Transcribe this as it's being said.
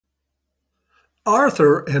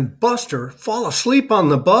Arthur and Buster fall asleep on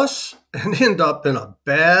the bus and end up in a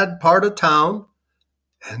bad part of town,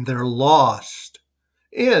 and they're lost.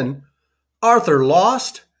 In Arthur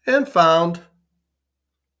Lost and Found.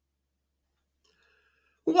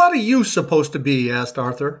 "What are you supposed to be?" asked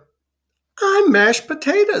Arthur. "I'm mashed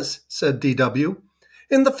potatoes," said DW,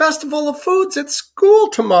 "in the Festival of Foods at school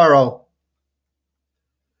tomorrow."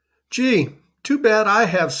 "Gee, too bad I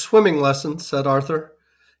have swimming lessons," said Arthur.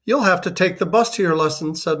 "You'll have to take the bus to your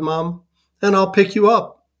lessons," said Mom, "and I'll pick you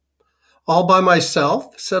up." "All by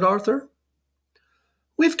myself?" said Arthur.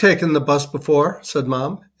 "We've taken the bus before," said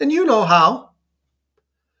Mom, "and you know how."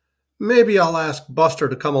 "Maybe I'll ask Buster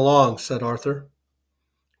to come along," said Arthur.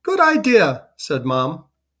 "Good idea," said Mom.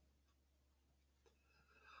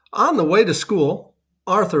 On the way to school,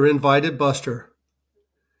 Arthur invited Buster.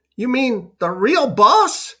 "You mean the real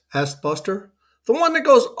bus?" asked Buster. "The one that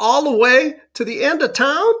goes all the way to the end of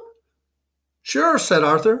town?" "Sure," said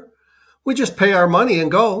Arthur. "We just pay our money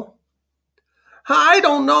and go." "I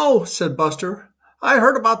don't know," said Buster. "I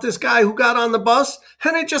heard about this guy who got on the bus,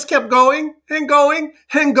 and it just kept going and going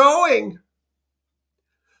and going."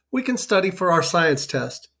 "We can study for our science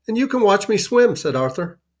test, and you can watch me swim," said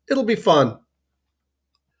Arthur. "It'll be fun."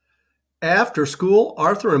 After school,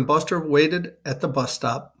 Arthur and Buster waited at the bus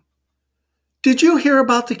stop. "Did you hear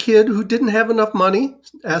about the kid who didn't have enough money?"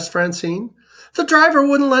 asked Francine. "The driver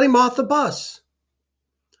wouldn't let him off the bus."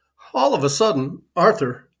 All of a sudden,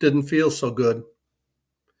 Arthur didn't feel so good.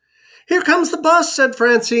 "Here comes the bus," said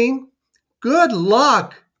Francine. "Good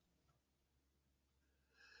luck."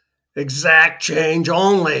 "Exact change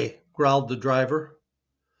only," growled the driver.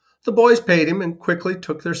 The boys paid him and quickly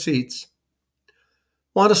took their seats.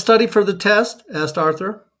 "Want to study for the test?" asked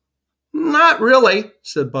Arthur. "Not really,"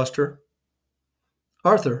 said Buster.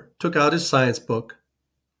 Arthur took out his science book.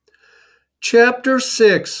 "Chapter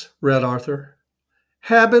 6, read Arthur.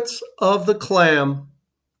 "Habits of the Clam."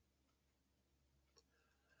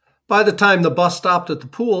 By the time the bus stopped at the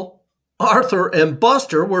pool, Arthur and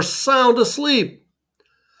Buster were sound asleep.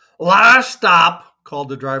 "Last stop," called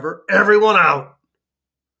the driver. "Everyone out."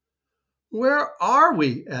 "Where are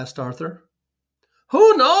we?" asked Arthur.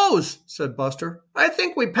 "Who knows?" said Buster. "I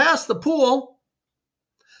think we passed the pool."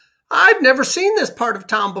 "I've never seen this part of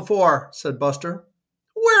town before," said Buster.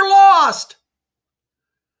 "We're lost."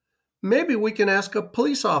 "Maybe we can ask a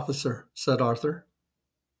police officer," said Arthur.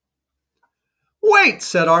 "Wait,"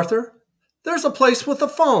 said Arthur. "There's a place with a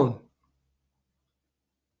phone."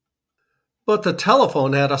 But the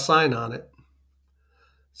telephone had a sign on it.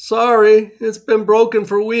 "Sorry, it's been broken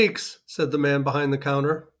for weeks," said the man behind the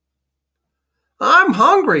counter. "I'm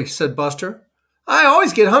hungry," said Buster. "I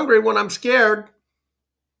always get hungry when I'm scared."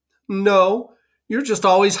 "No, you're just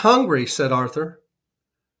always hungry," said Arthur.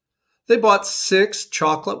 They bought 6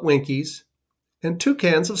 chocolate Winkies and 2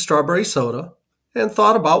 cans of strawberry soda and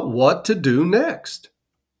thought about what to do next.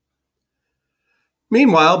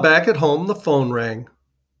 Meanwhile, back at home, the phone rang.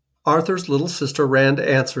 Arthur's little sister ran to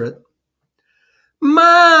answer it.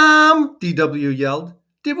 "Mom!" DW yelled.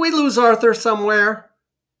 "Did we lose Arthur somewhere?"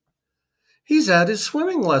 "He's at his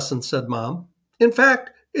swimming lesson," said Mom. "In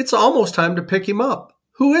fact, it's almost time to pick him up.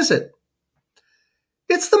 Who is it?"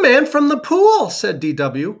 "It's the man from the pool," said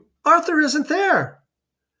DW. "Arthur isn't there."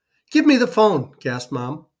 "Give me the phone," gasped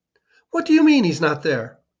Mom. "What do you mean he's not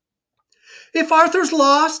there?" "If Arthur's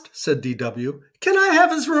lost," said DW, "can I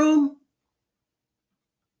have his room?"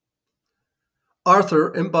 Arthur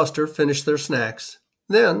and Buster finished their snacks.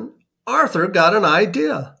 Then Arthur got an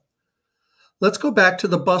idea. "Let's go back to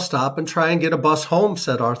the bus stop and try and get a bus home,"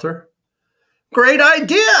 said Arthur. "Great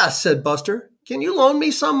idea," said Buster. "Can you loan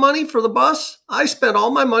me some money for the bus? I spent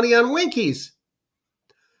all my money on Winkies."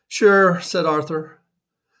 "Sure," said Arthur.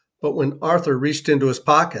 But when Arthur reached into his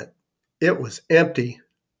pocket, it was empty.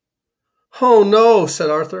 "Oh no,"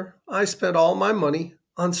 said Arthur. "I spent all my money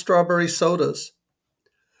on strawberry sodas."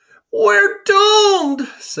 "We're doomed,"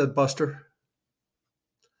 said Buster.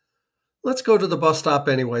 "Let's go to the bus stop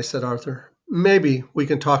anyway," said Arthur. "Maybe we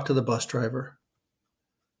can talk to the bus driver."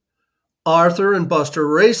 Arthur and Buster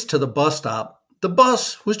raced to the bus stop. The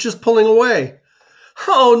bus was just pulling away.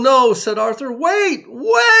 "Oh no," said Arthur. "Wait,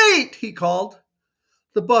 wait," he called.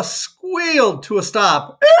 The bus squealed to a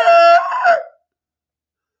stop.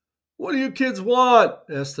 "What do you kids want?"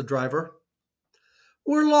 asked the driver.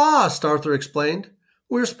 "We're lost," Arthur explained.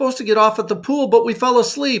 "We were supposed to get off at the pool, but we fell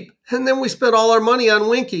asleep, and then we spent all our money on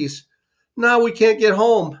Winkies. Now we can't get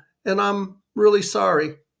home, and I'm really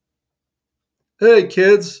sorry." "Hey,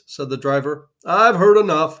 kids," said the driver. "I've heard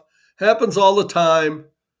enough. Happens all the time."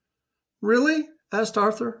 "Really?" asked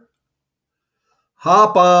Arthur.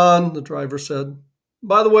 "Hop on," the driver said.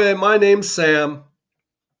 By the way, my name's Sam.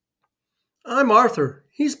 I'm Arthur.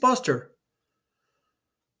 He's Buster.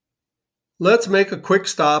 Let's make a quick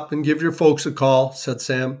stop and give your folks a call, said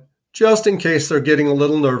Sam, just in case they're getting a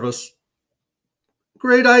little nervous.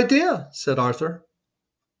 Great idea, said Arthur.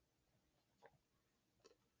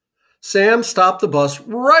 Sam stopped the bus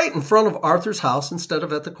right in front of Arthur's house instead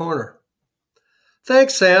of at the corner.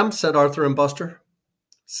 Thanks, Sam, said Arthur and Buster.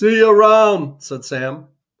 See you around, said Sam.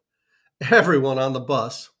 Everyone on the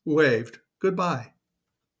bus waved goodbye.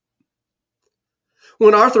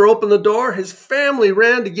 When Arthur opened the door, his family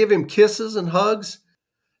ran to give him kisses and hugs.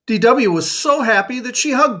 DW was so happy that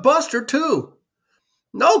she hugged Buster, too.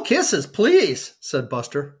 No kisses, please, said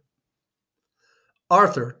Buster.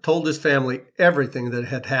 Arthur told his family everything that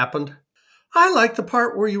had happened. I like the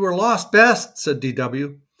part where you were lost best, said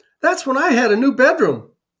DW. That's when I had a new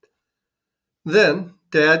bedroom. Then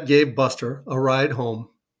Dad gave Buster a ride home.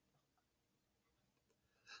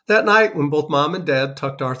 That night, when both Mom and Dad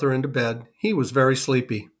tucked Arthur into bed, he was very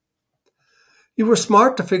sleepy. You were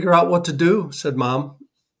smart to figure out what to do, said Mom.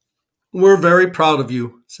 We're very proud of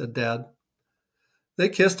you, said Dad. They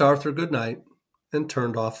kissed Arthur goodnight and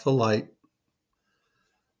turned off the light.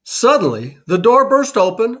 Suddenly, the door burst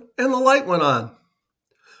open and the light went on.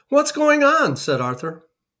 What's going on? Said Arthur.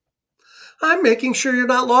 I'm making sure you're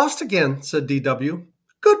not lost again, said DW.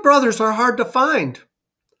 Good brothers are hard to find.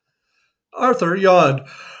 Arthur yawned.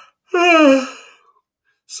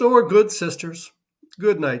 So are good sisters.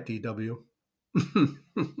 Good night, DW.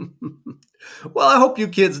 Well, I hope you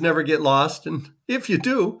kids never get lost, and if you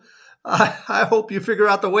do, I hope you figure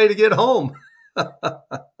out the way to get home.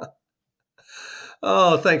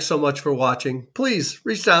 Oh, thanks so much for watching. Please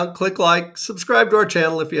reach down, click like, subscribe to our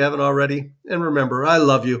channel if you haven't already, and remember, I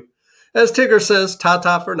love you. As Tigger says,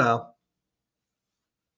 ta-ta for now.